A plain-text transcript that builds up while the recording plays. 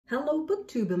Hello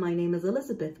BookTube, my name is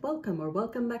Elizabeth.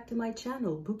 Welcome back to my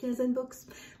channel, Bouquins and Books.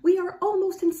 We are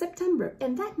almost in September,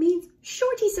 and that means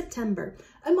Shorty September.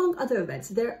 Among other events,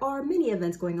 there are many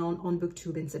events going on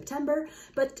BookTube in September,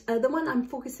 but the one I'm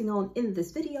focusing on in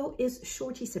this video is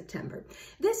Shorty September.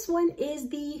 This one is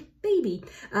the baby.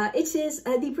 It is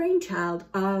the brainchild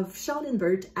of Sean and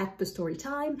Bert at The Story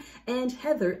Time and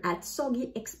Heather at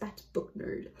Soggy Expat Book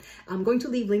Nerd. I'm going to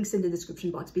leave links in the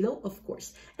description box below, of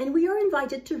course. And we are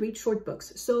invited to read short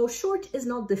books. So short is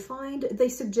not defined. They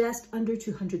suggest under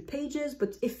 200 pages,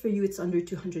 but if for you it's under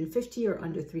 250 or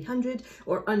under 300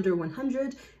 or under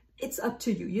 100, it's up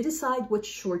to you. You decide what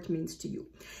short means to you.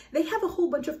 They have a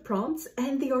whole bunch of prompts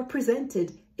and they are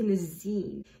presented in a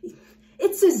zine.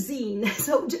 It's a zine.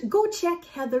 So go check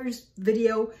Heather's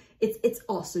video. It's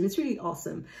awesome. It's really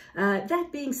awesome. That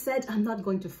being said, I'm not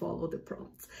going to follow the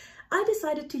prompts. I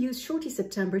decided to use Shorty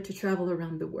September to travel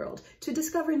around the world, to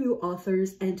discover new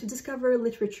authors and to discover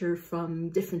literature from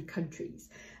different countries.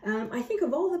 I think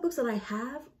of all the books that I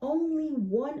have, only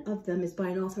one of them is by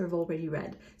an author I've already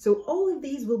read. So all of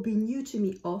these will be new to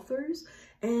me authors.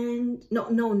 And no,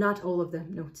 not all of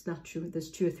them. No, it's not true.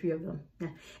 There's 2 or 3 of them. Yeah.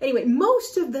 Anyway,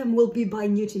 most of them will be by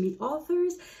new to me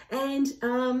authors,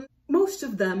 and most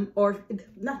of them, or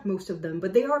not most of them,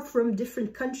 but they are from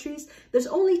different countries. There's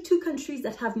only 2 countries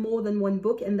that have more than one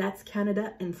book, and that's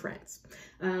Canada and France.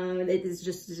 It is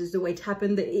just the way it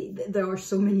happened. There are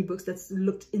so many books that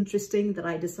looked interesting that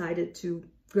I decided to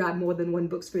grab more than one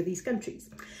books for these countries.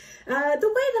 The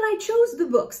way that I chose the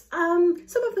books,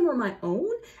 some of them are my own,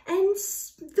 and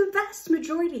the vast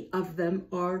majority of them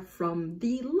are from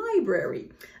the library.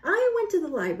 I went to the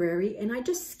library and I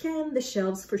just scanned the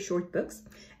shelves for short books.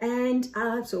 And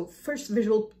so first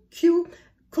visual clue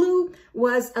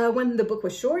was when the book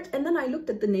was short, and then I looked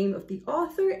at the name of the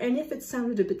author, and if it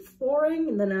sounded a bit foreign,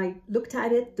 and then I looked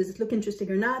at it, does it look interesting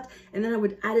or not, and then I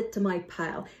would add it to my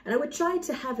pile. And I would try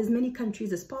to have as many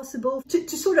countries as possible to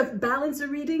sort of balance the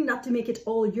reading, not to make it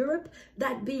all Europe.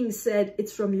 That being said,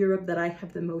 it's from Europe that I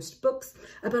have the most books,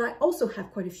 but I also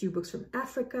have quite a few books from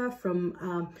Africa,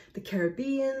 from the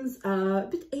Caribbean, a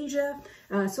bit Asia,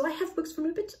 so I have books from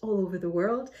a bit all over the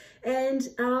world. And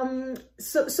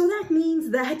so that means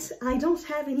that I don't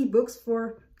have any books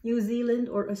for New Zealand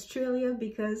or Australia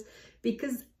because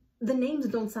the names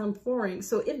don't sound foreign.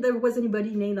 So if there was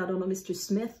anybody named, I don't know, Mr.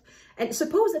 Smith, and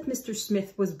suppose that Mr.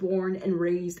 Smith was born and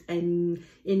raised in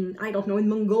I don't know, in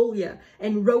Mongolia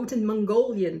and wrote in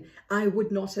Mongolian, I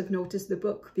would not have noticed the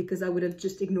book because I would have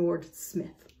just ignored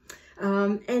Smith.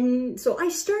 And so I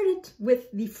started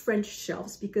with the French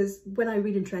shelves because when I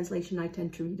read in translation, I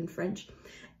tend to read in French.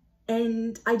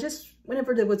 And I just,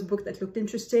 whenever there was a book that looked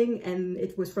interesting and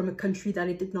it was from a country that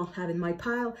I did not have in my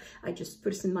pile, I just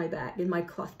put it in my bag, in my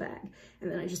cloth bag.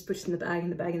 And then I just put it in the bag, in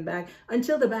the bag, in the bag,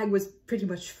 until the bag was pretty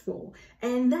much full.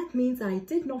 And that means I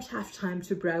did not have time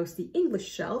to browse the English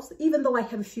shelves. Even though I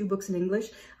have a few books in English,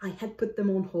 I had put them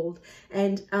on hold.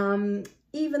 And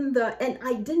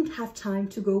I didn't have time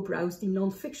to go browse the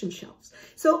non-fiction shelves.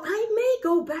 So I may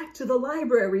go back to the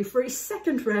library for a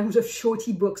second round of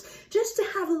shorty books just to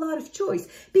have a lot of choice,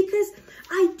 because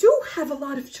I do have a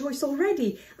lot of choice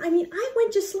already. I mean, I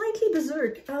went just slightly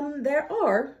berserk. There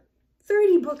are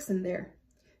 30 books in there.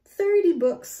 30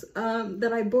 books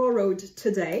that I borrowed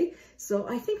today. So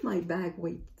I think my bag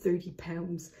weighed 30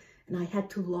 pounds and I had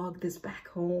to lug this back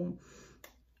home.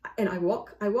 And I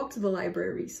walk to the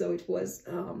library, so it was,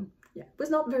 yeah, it was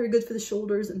not very good for the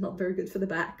shoulders and not very good for the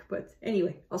back, but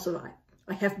anyway, I'll survive.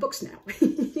 I have books now.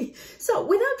 So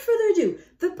without further ado,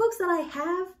 the books that I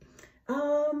have,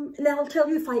 and I'll tell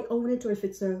you if I own it or if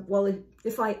it's a, well,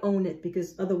 if I own it,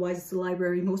 because otherwise it's the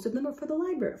library. Most of them are from the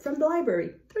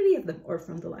library. 30 of them are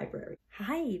from the library.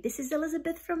 Hi, this is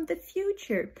Elizabeth from the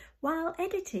future. While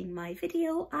editing my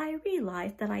video, I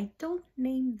realized that I don't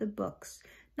name the books.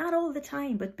 Not all the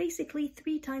time, but basically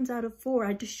 3 times out of 4,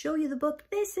 I just show you the book.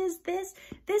 This is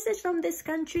from this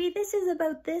country, this is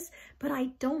about this, but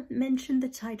I don't mention the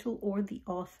title or the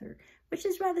author, which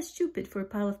is rather stupid for a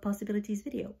Pile of Possibilities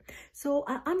video. So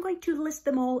I'm going to list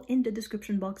them all in the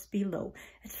description box below.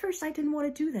 At first, I didn't want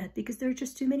to do that because there are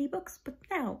just too many books, but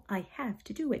now I have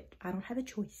to do it. I don't have a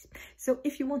choice. So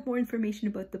if you want more information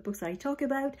about the books I talk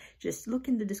about, just look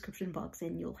in the description box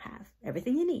and you'll have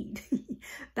everything you need.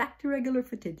 Back to regular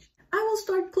footage. I will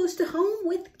start close to home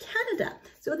with Canada.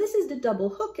 So this is The Double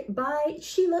Hook by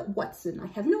Sheila Watson. I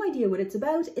have no idea what it's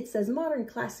about. It says modern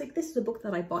classic. This is a book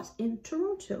that I bought in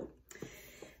Toronto.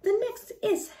 The next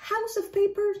is House of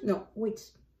Paper. No,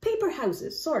 wait. Paper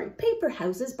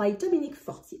Houses by Dominique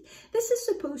Fortier. This is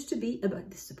supposed to be,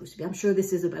 I'm sure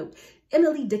this is about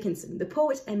Emily Dickinson, the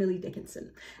poet Emily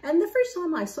Dickinson. And the first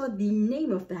time I saw the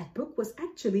name of that book was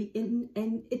actually in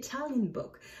an Italian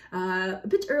book. A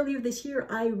bit earlier this year,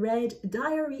 I read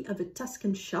Diary of a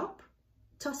Tuscan Bookshop.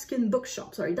 And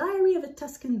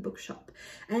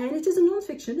it is a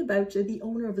non-fiction about the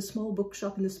owner of a small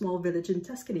bookshop in a small village in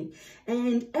Tuscany.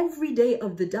 And every day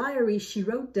of the diary, she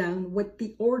wrote down what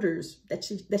the orders that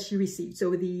she received.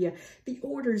 So the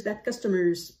orders that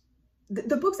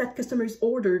the books that customers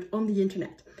ordered on the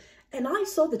internet. And I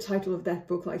saw the title of that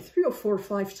book like 3 or 4 or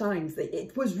 5 times.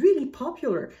 It was really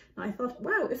popular. And I thought,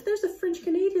 wow, if there's a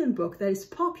French-Canadian book that is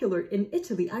popular in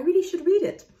Italy, I really should read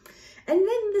it. And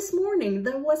then this morning,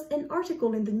 there was an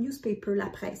article in the newspaper La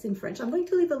Presse in French. I'm going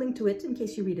to leave a link to it in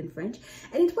case you read in French.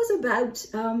 And it was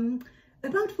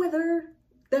about whether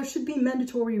there should be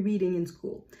mandatory reading in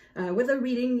school. Whether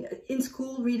reading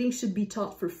should be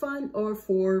taught for fun or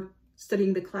for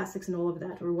studying the classics and all of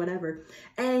that or whatever.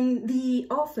 And the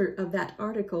author of that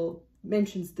article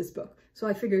mentions this book. So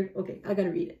I figured, okay, I gotta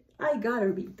read it. I gotta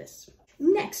read this.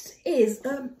 Next is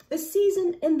A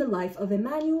Season in the Life of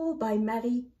Emmanuel by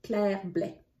Marie-Claire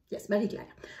Blais. Yes, Marie-Claire.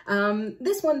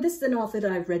 This is an author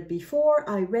that I've read before.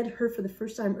 I read her for the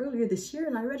first time earlier this year,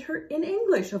 and I read her in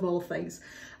English, of all things.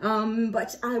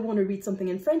 But I want to read something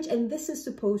in French, and this is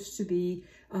supposed to be,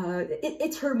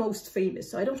 it's her most famous.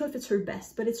 So I don't know if it's her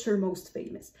best, but it's her most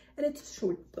famous. And it's a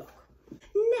short book.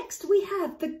 Next, we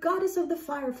have The Goddess of the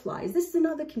Fireflies. This is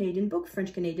another Canadian book,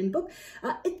 French-Canadian book.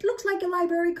 It looks like a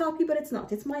library copy, but it's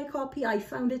not. It's my copy. I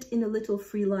found it in a little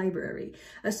free library.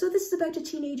 So this is about a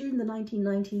teenager in the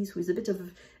 1990s who is a bit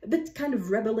kind of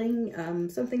rebelling,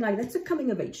 something like that. It's a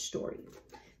coming-of-age story.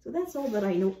 So that's all that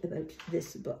I know about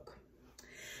this book.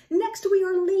 Next, we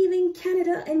are leaving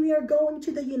Canada and we are going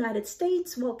to the United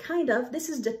States. Well, kind of. This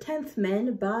is The 10th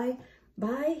Man by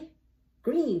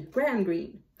Greene.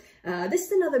 This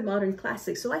is another modern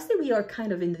classic. So I say we are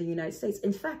kind of in the United States.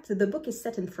 In fact, the book is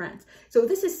set in France. So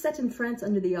this is set in France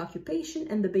under the occupation.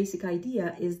 And the basic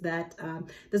idea is that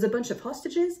there's a bunch of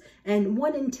hostages and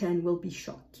 1 in 10 will be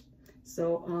shot.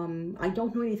 So I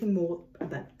don't know anything more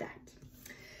about that.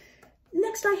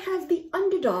 Next, I have The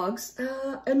Underdogs,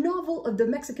 a novel of the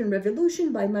Mexican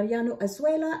Revolution by Mariano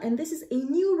Azuela, and this is a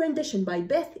new rendition by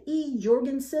Beth E.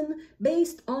 Jorgensen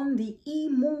based on the E.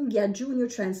 Mungia Jr.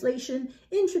 translation,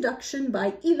 introduction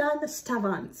by Ilan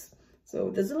Stavans. So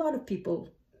there's a lot of people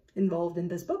involved in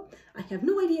this book. I have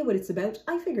no idea what it's about.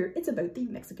 I figure it's about the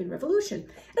Mexican Revolution.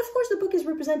 And of course, the book is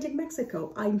representing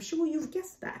Mexico. I'm sure you've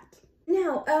guessed that.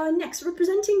 Now, next,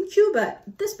 representing Cuba,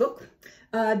 this book.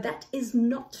 That is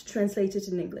not translated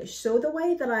in English. So the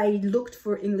way that I looked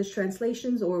for English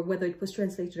translations or whether it was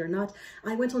translated or not,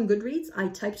 I went on Goodreads, I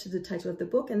typed the title of the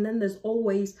book, and then there's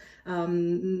always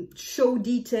show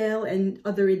detail and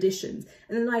other editions.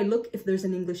 And then I look if there's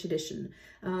an English edition.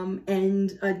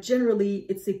 Generally,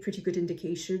 it's a pretty good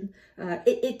indication.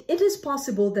 It is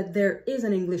possible that there is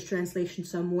an English translation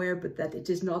somewhere, but that it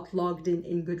is not logged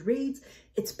in Goodreads.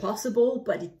 It's possible,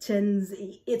 but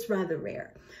it's rather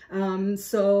rare.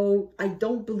 So I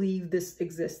don't believe this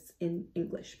exists in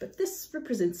English, but this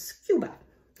represents Cuba.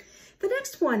 The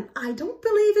next one, I don't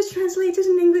believe is translated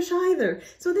in English either.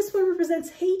 So this one represents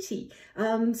Haiti.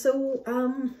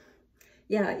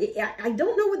 Yeah, I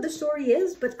don't know what the story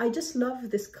is, but I just love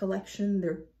this collection.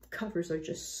 Their covers are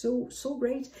just so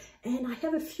great. And I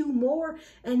have a few more,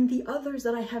 and the others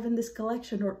that I have in this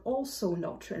collection are also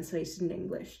not translated in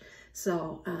English.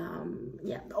 So,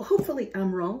 yeah, hopefully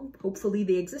I'm wrong. Hopefully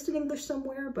they exist in English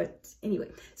somewhere, but anyway.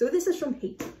 So this is from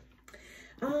Haiti.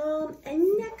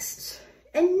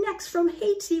 And next from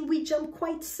Haiti, we jump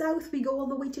quite south. We go all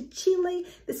the way to Chile.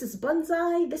 This is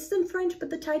Bonsai. This is in French, but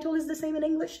the title is the same in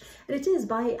English. And it is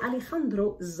by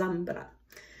Alejandro Zambra.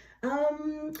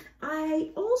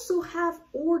 I also have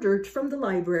ordered from the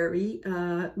library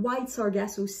White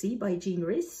Sargasso Sea by Jean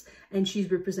Rhys, and she's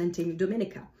representing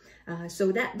Dominica.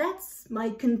 So that's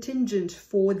my contingent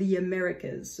for the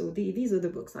Americas. So these are the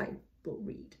books I will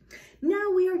read.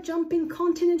 Now we are jumping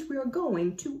continent. We are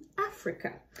going to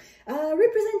Africa.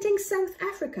 Representing South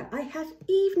Africa, I have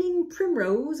Evening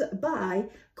Primrose by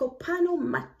Kopano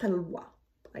Matlwa.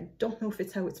 I don't know if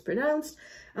it's how it's pronounced.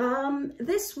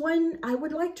 This one I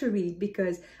would like to read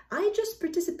because I just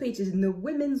participated in the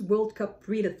Women's World Cup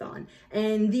readathon.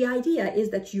 And the idea is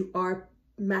that you are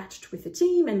matched with a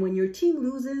team, and when your team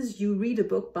loses, you read a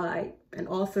book by an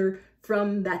author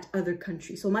from that other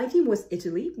country. So my team was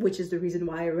Italy, which is the reason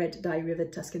why I read Diary of a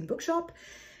Tuscan Bookshop.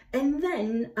 And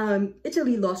then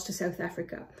Italy lost to South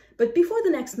Africa. But before the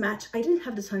next match, I didn't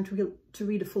have the time to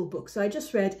read a full book. So I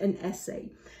just read an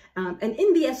essay. And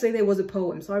in the essay, there was a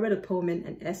poem. So I read a poem and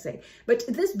an essay. But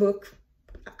this book,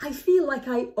 I feel like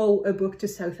I owe a book to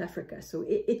South Africa. So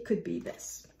it could be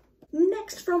this.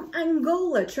 Next, from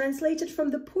Angola, translated from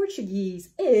the Portuguese,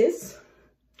 is...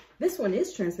 This one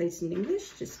is translated in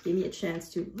English. Just give me a chance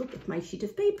to look at my sheet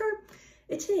of paper.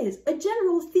 It is A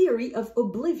General Theory of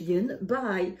Oblivion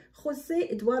by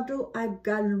José Eduardo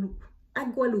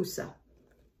Agualusa.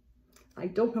 I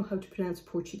don't know how to pronounce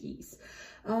Portuguese.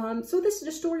 So this is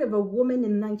the story of a woman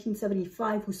in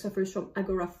 1975 who suffers from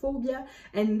agoraphobia,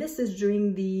 and this is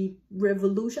during the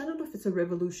revolution. I don't know if it's a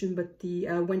revolution, but the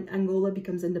when Angola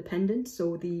becomes independent,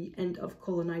 so the end of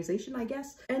colonization, I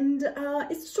guess. And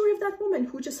it's the story of that woman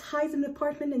who just hides in an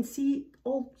apartment and see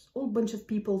all bunch of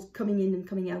people coming in and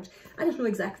coming out. I don't know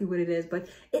exactly what it is, but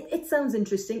it sounds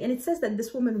interesting, and it says that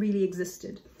this woman really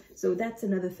existed. So that's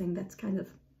another thing that's kind of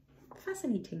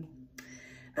fascinating.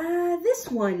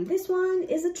 This one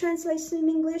is a translation in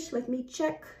English. Let me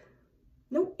check.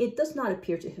 No, it does not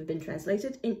appear to have been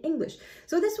translated in English.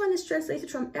 So this one is translated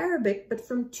from Arabic, but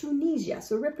from Tunisia,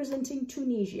 so representing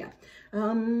Tunisia.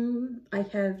 I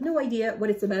have no idea what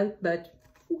it's about, but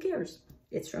who cares?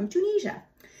 It's from Tunisia.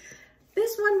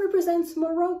 This one represents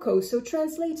Morocco, so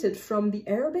translated from the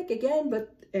Arabic again,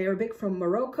 but Arabic from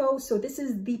Morocco. So this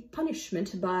is The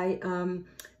Punishment by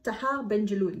Tahar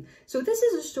Benjeloun. So this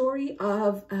is a story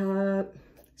of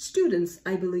students,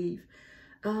 I believe,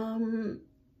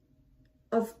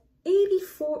 of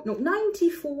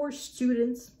 94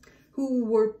 students who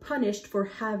were punished for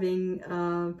having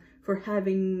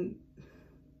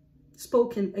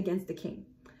spoken against the king.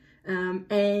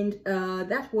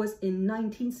 That was in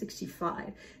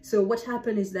 1965. So what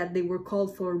happened is that they were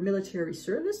called for military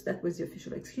service. That was the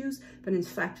official excuse, but in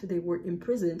fact they were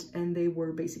imprisoned and they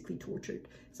were basically tortured.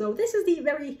 So this is the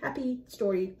very happy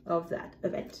story of that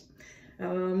event.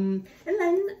 And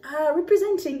then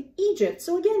representing Egypt.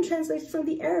 So again, translated from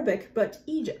the Arabic, but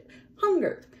Egypt,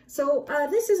 hunger. So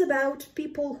this is about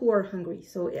people who are hungry.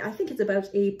 So I think it's about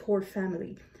a poor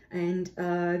family. And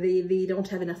they don't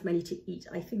have enough money to eat.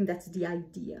 I think that's the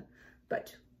idea.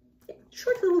 But yeah,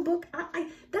 short little book.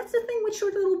 That's the thing with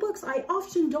short little books. I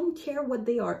often don't care what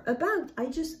they are about. I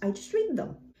just read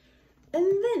them.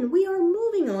 And then we are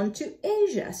moving on to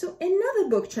Asia. So another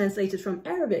book translated from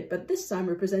Arabic, but this time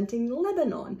representing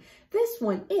Lebanon. This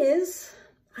one is,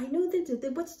 I know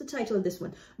that, what's the title of this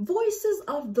one? Voices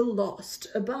of the Lost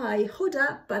by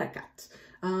Hoda Barakat.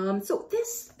 So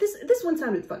this one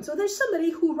sounded fun. So there's somebody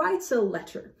who writes a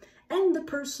letter and the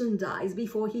person dies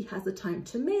before he has the time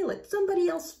to mail it. Somebody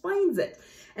else finds it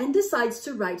and decides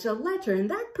to write a letter, and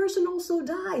that person also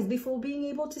dies before being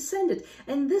able to send it.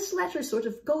 And this letter sort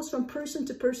of goes from person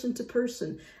to person to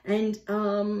person. And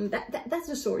that's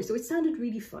the story. So it sounded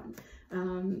really fun.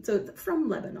 So from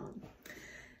Lebanon.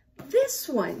 This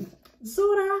one,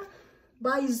 Zora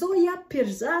by Zoya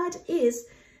Pirzad, is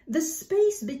The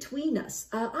Space Between Us.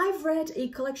 I've read a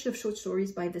collection of short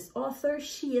stories by this author.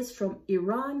 She is from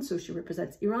Iran, so she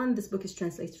represents Iran. This book is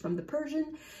translated from the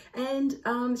Persian, and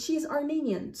she is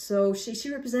Armenian, so she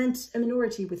represents a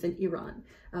minority within Iran.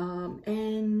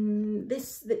 And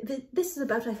this is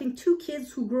about, I think, two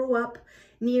kids who grow up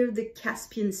near the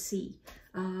Caspian Sea.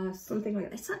 Something like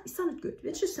that. It sounded good.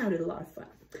 It just sounded a lot of fun.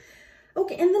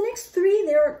 Okay, and the next three,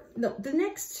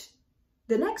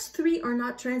 the next three are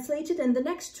not translated, and the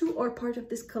next two are part of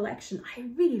this collection. I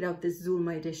really love this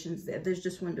Zulma editions. They're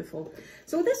just wonderful.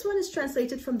 So this one is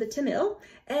translated from the Tamil,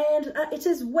 and it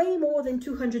is way more than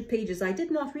 200 pages. I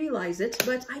did not realize it,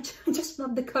 but I just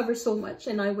love the cover so much,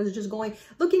 and I was just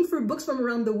looking for books from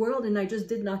around the world, and I just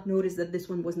did not notice that this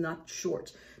one was not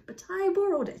short. But I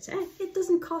borrowed it. It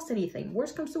doesn't cost anything.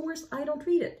 Worst comes to worst, I don't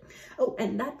read it. Oh,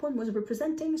 and that one was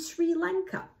representing Sri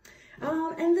Lanka.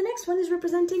 And the next one is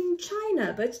representing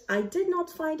China, but I did not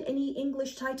find any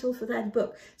English title for that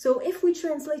book. So if we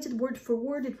translated word for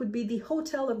word, it would be The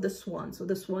Hotel of the Swan. So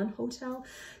the Swan Hotel.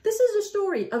 This is a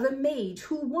story of a maid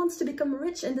who wants to become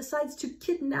rich and decides to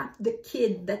kidnap the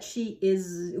kid that she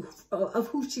is, of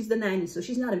who she's the nanny. So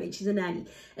she's not a maid, she's a nanny.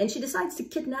 And she decides to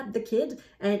kidnap the kid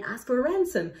and ask for a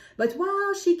ransom. But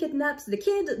while she kidnaps the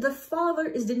kid, the father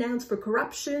is denounced for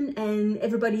corruption and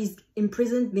everybody's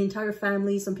imprisoned, the entire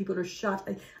family. Some people are shot.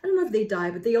 I don't know if they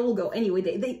die, but they all go. Anyway,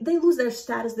 they lose their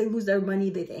status, they lose their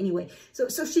money, anyway. So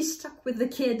she's stuck with the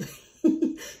kid.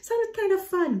 Sounded kind of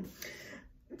fun.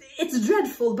 It's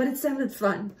dreadful, but it sounded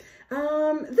fun.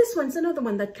 This one's another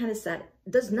one that kind of sad.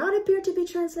 Does not appear to be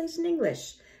translated in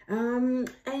English.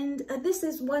 This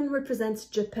is one represents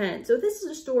Japan. So this is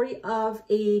a story of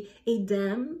a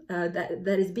dam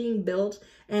that is being built,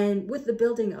 and with the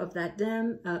building of that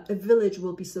dam, a village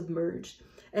will be submerged.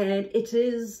 And it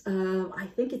is, I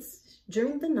think it's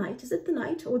during the night. Is it the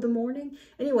night or the morning?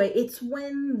 Anyway, it's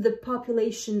when the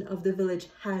population of the village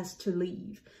has to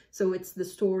leave. So it's the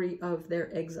story of their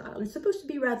exile. It's supposed to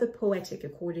be rather poetic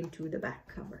according to the back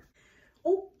cover.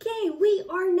 Okay, we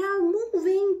are now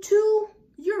moving to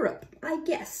Europe, I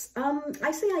guess.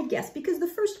 I say I guess because the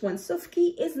first one,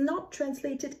 Sofki, is not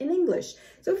translated in English.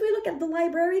 So if we look at the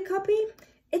library copy,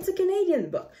 it's a Canadian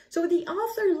book. So the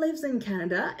author lives in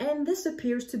Canada, and this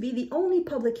appears to be the only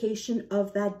publication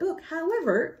of that book.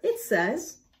 However, it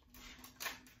says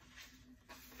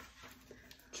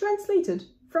translated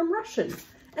from Russian,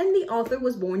 and the author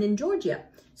was born in Georgia.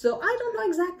 So I don't know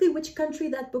exactly which country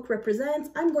that book represents.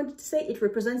 I'm going to say it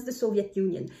represents the Soviet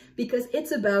Union because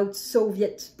it's about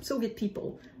Soviet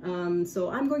people. So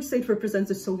I'm going to say it represents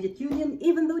the Soviet Union,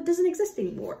 even though it doesn't exist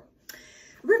anymore.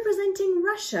 Representing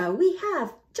Russia, we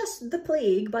have Just the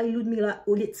Plague by Ludmila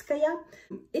Ulitskaya.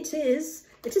 It is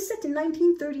set in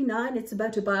 1939. It's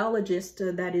about a biologist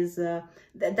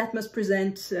that must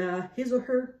present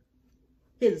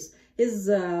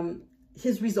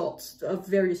his results of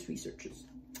various researches.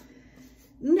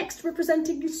 Next,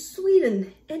 representing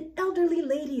Sweden, an elderly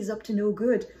lady is up to no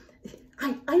good.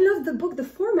 I love the book, the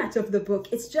format of the book.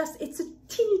 It's a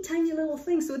teeny tiny little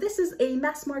thing. So this is a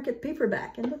mass market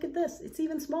paperback, and look at this, it's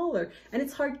even smaller, and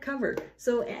it's hardcover.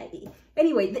 So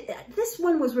anyway, this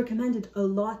one was recommended a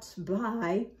lot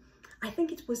by, I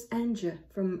think it was Anja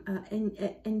from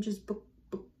Anja's book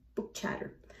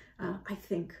chatter, I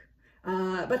think.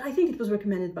 But I think it was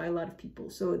recommended by a lot of people.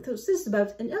 So this is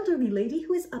about an elderly lady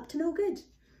who is up to no good.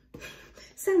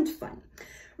 Sounds fun.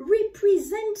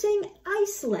 Representing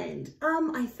Iceland.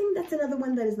 I think that's another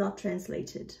one that is not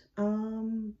translated.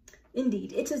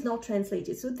 Indeed, it is not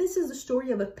translated. So this is the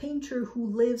story of a painter who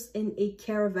lives in a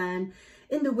caravan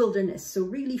in the wilderness, so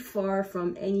really far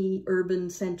from any urban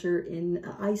center in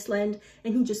Iceland,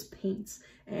 and he just paints.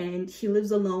 And he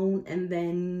lives alone, and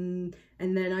then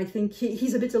I think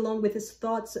he's a bit alone with his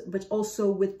thoughts, but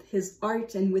also with his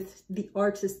art and with the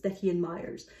artists that he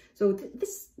admires. So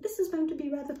this is going to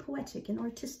be rather poetic and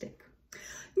artistic.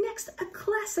 Next, a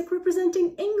classic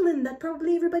representing England that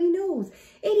probably everybody knows,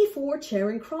 84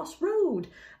 Charing Cross Road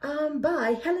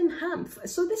by Helen Hanff.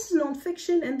 So this is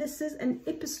non-fiction, and this is an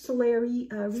epistolary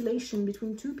relation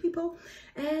between two people,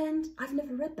 and I've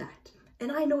never read that.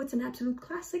 And I know it's an absolute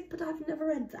classic, but I've never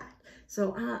read that.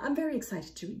 So I'm very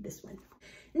excited to read this one.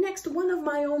 Next, one of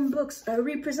my own books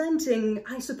representing,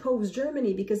 I suppose,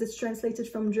 Germany, because it's translated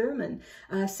from German,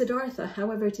 Siddhartha.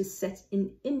 However, it is set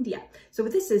in India. So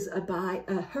this is by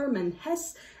Hermann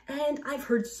Hesse, and I've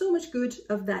heard so much good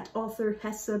of that author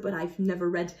Hesse, but I've never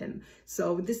read him.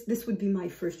 So this would be my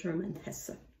first Hermann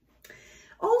Hesse.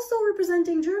 Also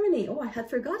representing Germany. Oh, I had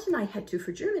forgotten I had two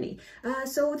for Germany.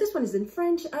 So this one is in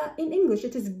French. In English,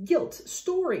 it is Guilt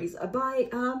Stories by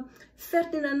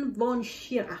Ferdinand von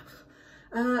Schirach.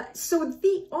 So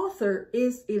the author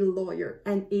is a lawyer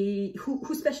and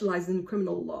who specializes in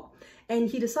criminal law. And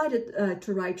he decided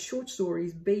to write short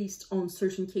stories based on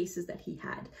certain cases that he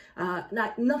had.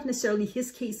 Not necessarily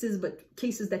his cases, but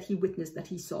cases that he witnessed, that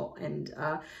he saw. And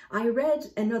I read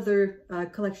another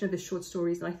collection of his short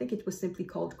stories, and I think it was simply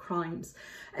called Crimes.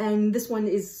 And this one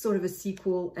is sort of a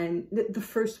sequel, and the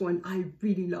first one I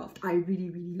really loved. I really,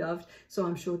 really loved. So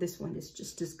I'm sure this one is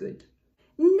just as good.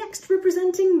 Next,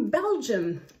 representing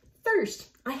Belgium, Thirst.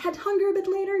 I had Hunger a bit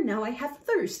later, now I have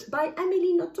Thirst by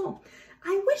Amélie Nothomb.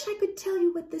 I wish I could tell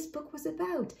you what this book was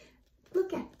about.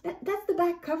 Look at that, that's the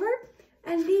back cover,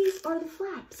 and these are the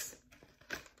flaps.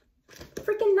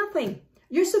 Freaking nothing.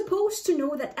 You're supposed to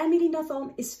know that Amélie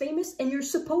Nothomb is famous, and you're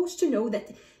supposed to know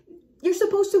that you're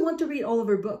supposed to want to read all of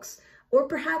her books. Or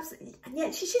perhaps,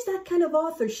 yeah, she's that kind of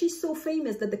author. She's so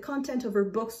famous that the content of her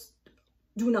books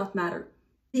do not matter.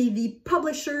 The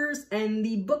publishers and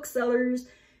the booksellers,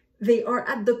 they are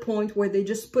at the point where they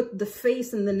just put the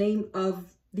face and the name of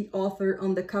the author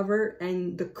on the cover,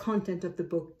 and the content of the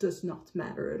book does not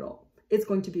matter at all. It's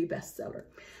going to be a bestseller.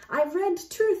 I've read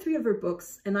 2 or 3 of her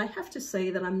books, and I have to say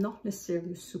that I'm not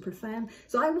necessarily a super fan.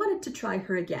 So I wanted to try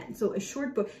her again. So a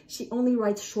short book, she only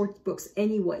writes short books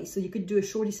anyway. So you could do a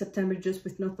Shorty September just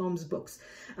with Nothomb's books.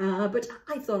 But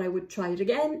I thought I would try it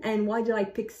again. And why did I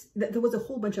pick? There was a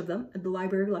whole bunch of them at the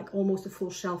library, like almost a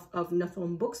full shelf of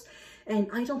Nothomb books. And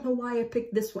I don't know why I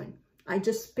picked this one. I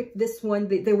just picked this one.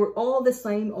 They were all the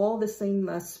same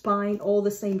spine, all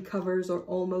the same covers, or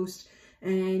almost.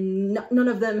 And none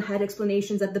of them had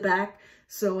explanations at the back.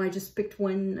 So I just picked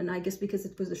one, and I guess because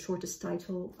it was the shortest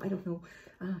title, I don't know.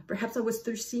 Perhaps I was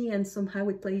thirsty and somehow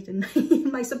it played in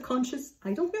my subconscious.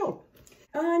 I don't know.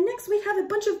 Next, we have a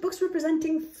bunch of books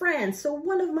representing France. So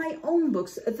one of my own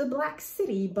books, The Black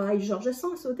City by Georges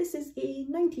Sand. So this is a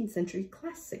 19th century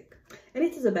classic. And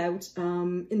it is about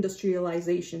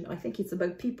industrialization. I think it's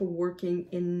about people working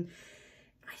in,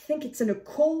 I think it's in a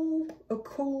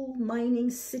coal mining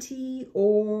city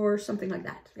or something like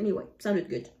that. Anyway, sounded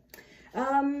good.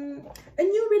 A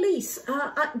new release.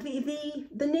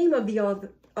 The name of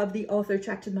the author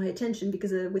attracted my attention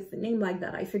because with the name like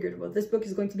that, I figured, well, this book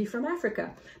is going to be from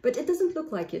Africa, but it doesn't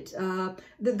look like it.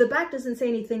 The back doesn't say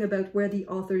anything about where the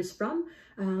author is from,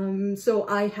 so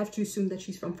I have to assume that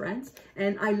she's from France.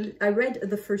 And I read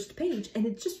the first page, and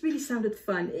it just really sounded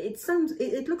fun.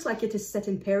 It looks like it is set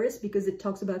in Paris because it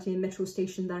talks about a metro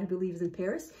station that I believe is in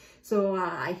Paris. So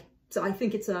I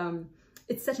think it's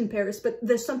set in Paris, but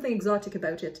there's something exotic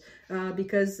about it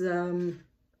because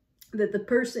the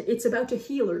person, it's about a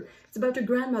healer. It's about a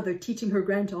grandmother teaching her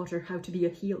granddaughter how to be a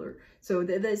healer. So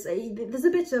there's a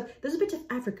bit of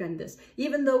Africa in this,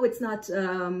 even though it's not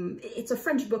it's a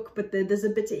French book, but there's a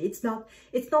bit, it's not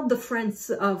the France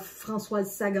of Françoise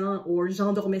Sagan or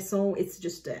Jean d'Ormesson. It's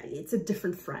just it's a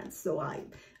different France. So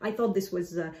I thought this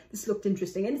looked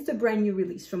interesting, and it's a brand new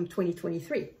release from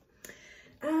 2023.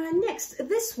 Next,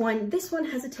 this one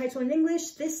has a title in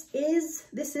English. This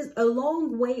is A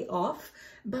Long Way Off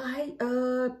by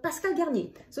Pascal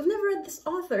Garnier. So I've never read this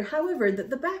author. However,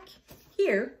 the back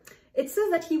here, it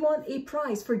says that he won a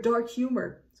prize for dark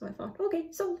humor. So I thought, okay,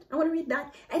 sold. I want to read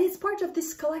that. And it's part of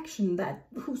this collection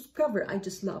whose cover I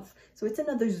just love. So it's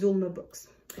another Zulma books.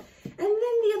 And then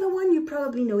the other one, you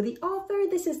probably know the author.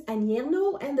 This is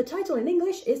Mariano, and the title in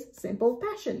English is Simple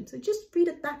Passion. So just read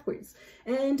it backwards.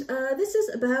 And this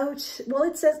is about, well,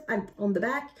 it says on the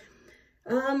back,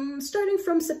 starting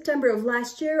from September of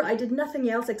last year, I did nothing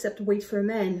else except wait for a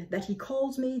man, that he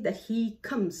calls me, that he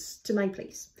comes to my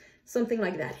place. Something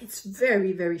like that. It's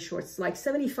very, very short. It's like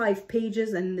 75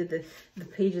 pages, and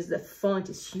the font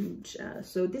is huge.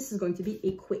 So this is going to be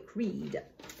a quick read.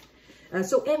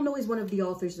 So Erno is one of the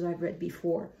authors that I've read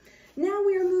before. Now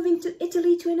we are moving to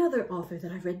Italy to another author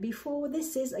that I've read before.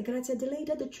 This is Grazia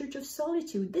Deledda, The Church of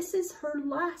Solitude. This is her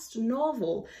last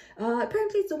novel.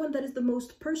 Apparently it's the one that is the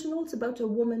most personal. It's about a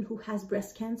woman who has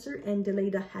breast cancer, and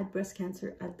Deledda had breast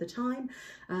cancer at the time.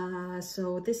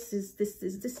 So this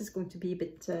is going to be a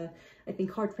bit, I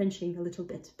think, heart-wrenching a little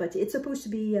bit. But it's supposed to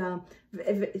be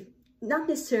not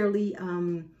necessarily,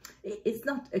 it's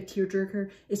not a tearjerker,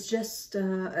 it's just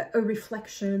a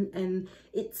reflection, and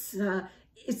it's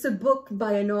a book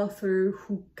by an author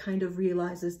who kind of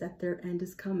realizes that their end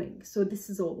is coming. So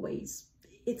this is always,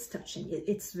 it's touching,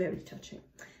 it's very touching,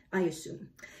 I assume.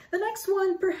 The next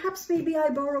one, perhaps maybe I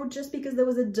borrowed just because there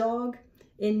was a dog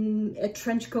in a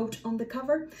trench coat on the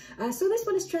cover. So this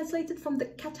one is translated from the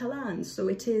Catalan, so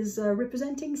it is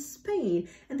representing Spain,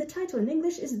 and the title in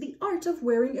English is The Art of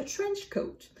Wearing a Trench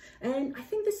Coat. And I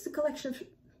think this is a collection of,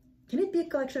 can it be a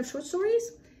collection of short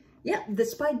stories? Yeah,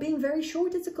 despite being very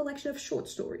short, it's a collection of short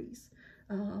stories.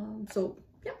 So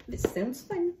yeah, this sounds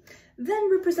fun. Then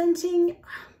representing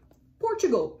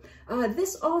Portugal.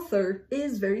 This author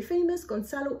is very famous,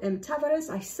 Gonçalo M. Tavares.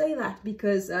 I say that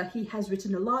because he has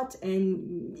written a lot,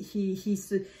 and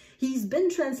he's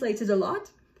been translated a lot.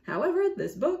 However,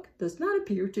 this book does not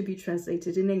appear to be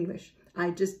translated in English.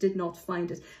 I just did not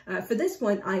find it. For this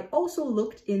one, I also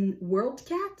looked in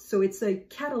WorldCat. So it's a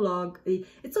catalog,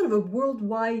 it's sort of a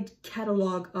worldwide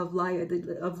catalog of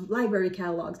library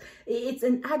catalogs. It's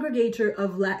an aggregator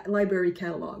of library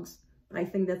catalogs. I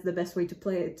think that's the best way to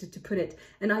put it.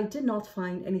 And I did not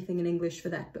find anything in English for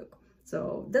that book.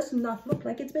 So it does not look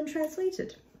like it's been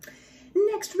translated.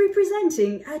 Next,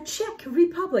 representing Czech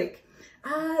Republic.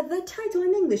 The title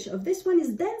in English of this one is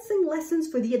Dancing Lessons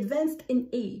for the Advanced in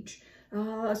Age.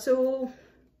 So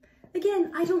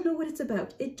again, I don't know what it's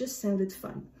about. It just sounded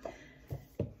fun.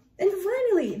 And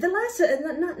finally, the last,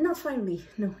 not finally,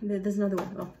 no, there's another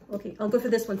one. Oh, okay, I'll go for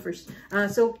this one first.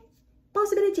 So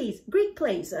Possibilities, Greek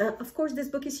plays. Of course, this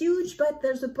book is huge, but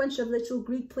there's a bunch of little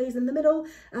Greek plays in the middle.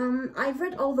 I've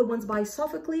read all the ones by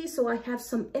Sophocles, so I have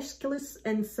some Aeschylus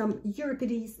and some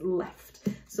Euripides left.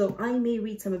 So I may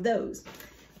read some of those.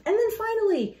 And then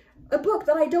finally, a book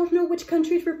that I don't know which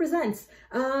country it represents.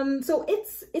 So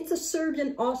it's a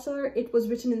Serbian author. It was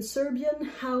written in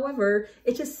Serbian. However,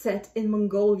 it is set in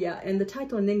Mongolia, and the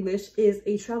title in English is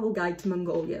A Travel Guide to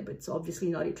Mongolia, but it's obviously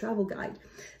not a travel guide.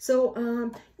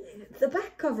 So the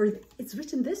back cover, it's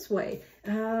written this way,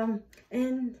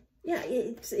 and yeah,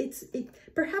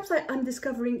 perhaps I'm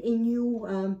discovering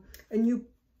a new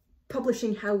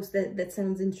publishing house that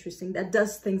sounds interesting, that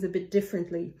does things a bit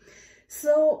differently.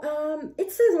 So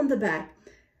it says on the back,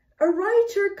 a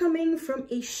writer coming from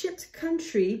a shit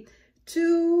country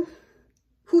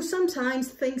who sometimes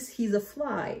thinks he's a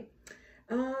fly.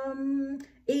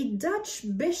 A Dutch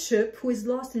bishop who is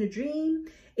lost in a dream,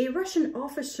 a Russian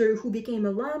officer who became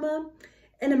a llama,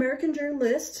 an American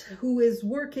journalist who is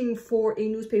working for a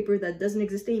newspaper that doesn't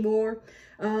exist anymore,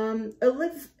 a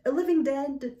living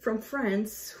dead from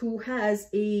France who has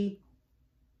a,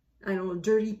 I don't know,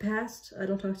 dirty past. I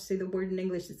don't know how to say the word in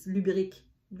English. It's libidinous,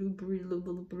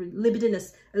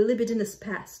 a libidinous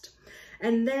past.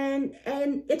 And then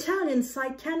an Italian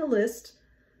psychanalyst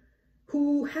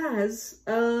who has,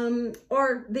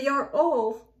 or they are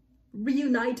all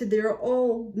reunited, they are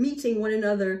all meeting one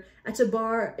another at a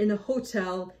bar in a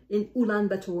hotel in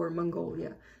Ulaanbaatar,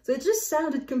 Mongolia. So it just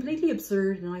sounded completely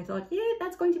absurd, and I thought, yeah,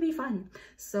 that's going to be fun.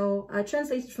 So I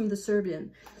translated from the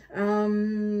Serbian.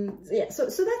 Yeah, so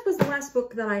that was the last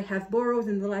book that I have borrowed,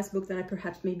 and the last book that I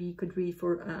perhaps maybe could read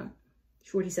for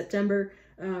Shorty September.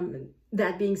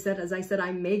 That being said, as I said,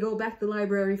 I may go back to the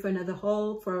library for another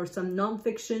haul for some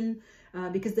nonfiction,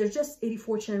 because there's just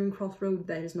 84 Charing Cross Road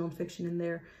that is nonfiction in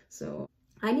there. So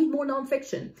I need more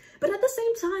nonfiction. But at the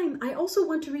same time, I also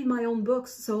want to read my own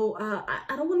books. So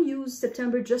I don't want to use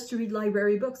September just to read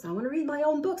library books. I want to read my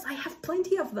own books. I have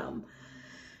plenty of them.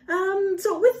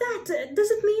 So with that,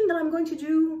 does it mean that I'm going to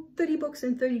do 30 books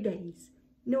in 30 days?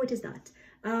 No, it is not.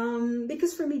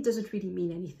 Because for me, it doesn't really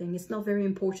mean anything. It's not very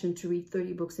important to read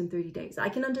 30 books in 30 days. I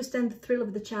can understand the thrill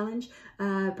of the challenge,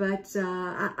 but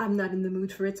I'm not in the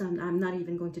mood for it. So I'm not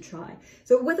even going to try.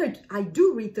 So whether I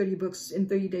do read 30 books in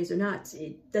 30 days or not,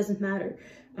 it doesn't matter.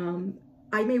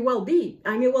 I may well do,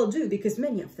 because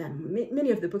many of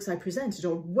the books I presented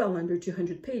are well under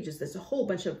 200 pages. There's a whole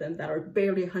bunch of them that are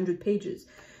barely 100 pages.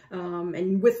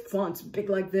 And with fonts big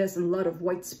like this and a lot of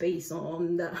white space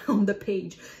on the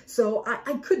page. So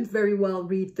I could very well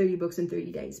read 30 books in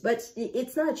 30 days, but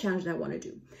it's not a challenge that I want to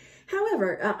do.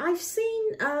 However, I've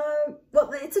seen,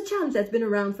 well, it's a challenge that's been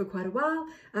around for quite a while.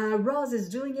 Roz is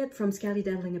doing it from Scally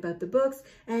Daddling About the Books,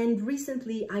 and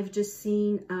recently I've just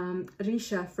seen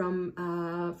Risha from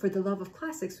For the Love of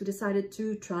Classics, who decided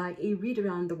to try a Read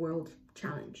Around the World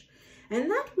challenge. And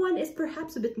that one is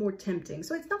perhaps a bit more tempting.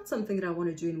 So it's not something that I want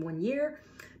to do in 1 year.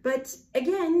 But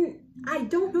again, I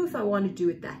don't know if I want to do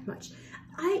it that much.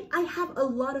 I have a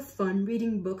lot of fun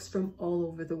reading books from all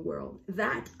over the world.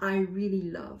 That I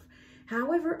really love.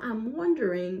 However, I'm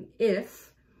wondering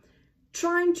if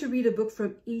trying to read a book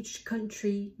from each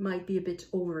country might be a bit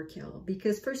overkill.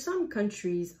 Because for some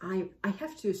countries, I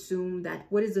have to assume that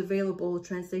what is available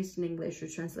translated in English or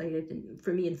translated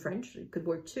for me in French, it could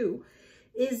work too,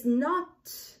 is not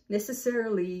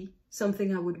necessarily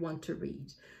something I would want to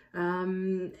read.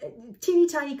 Teeny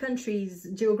tiny countries,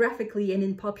 geographically and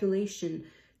in population,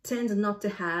 tend not to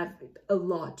have a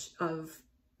lot of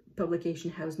publication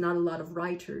house, not a lot of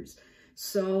writers.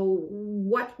 So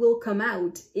what will come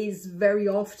out is very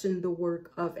often the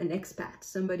work of an expat,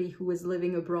 somebody who is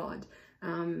living abroad.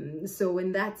 So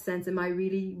in that sense, am I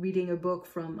really reading a book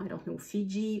from, I don't know,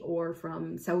 Fiji or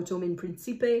from Sao Tome and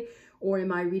Principe, or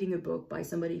am I reading a book by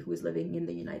somebody who is living in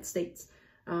the United States?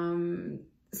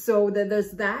 So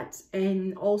there's that,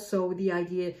 and also the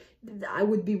idea, I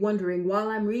would be wondering, while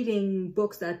I'm reading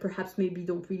books that perhaps maybe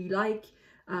don't really like,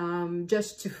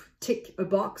 just to tick a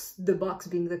box, the box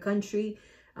being the country,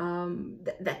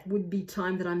 that would be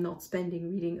time that I'm not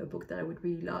spending reading a book that I would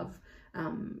really love.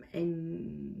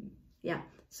 And yeah,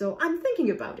 so I'm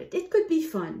thinking about it. It could be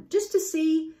fun just to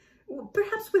see,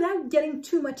 perhaps without getting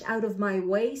too much out of my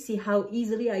way, see how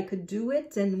easily I could do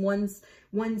it. And once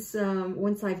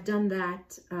I've done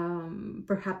that,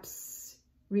 perhaps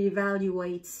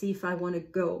reevaluate, see if I want to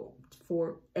go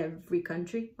for every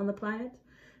country on the planet.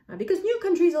 Because new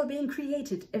countries are being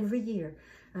created every year.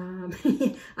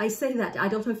 I say that, I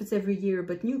don't know if it's every year,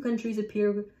 but new countries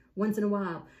appear once in a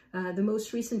while. The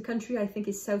most recent country, I think,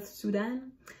 is South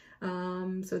Sudan.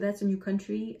 So that's a new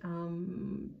country.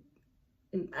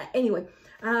 Anyway,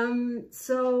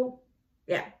 so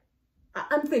yeah,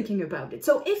 I'm thinking about it.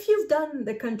 So if you've done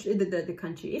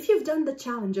if you've done the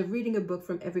challenge of reading a book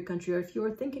from every country, or if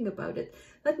you're thinking about it,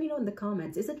 let me know in the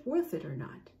comments. Is it worth it or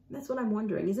not? That's what I'm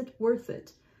wondering. Is it worth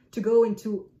it to go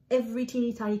into every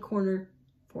teeny tiny corner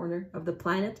of the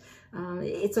planet?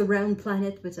 It's a round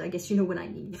planet, but I guess you know what I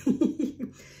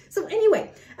mean. So anyway,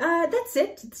 that's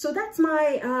it. So that's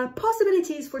my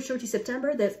possibilities for Shorty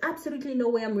September. There's absolutely no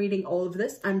way I'm reading all of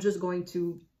this. I'm just going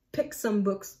to pick some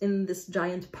books in this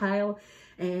giant pile,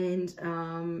 and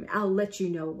I'll let you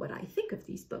know what I think of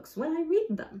these books when I read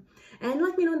them. And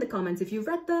let me know in the comments if you've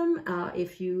read them,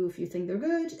 if you think they're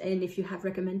good, and if you have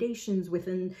recommendations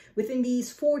within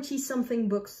these 40-something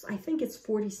books. I think it's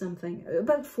 40-something,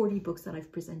 about 40 books that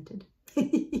I've presented.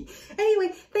 Anyway,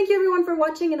 thank you everyone for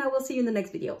watching, and I will see you in the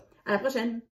next video. À la prochaine!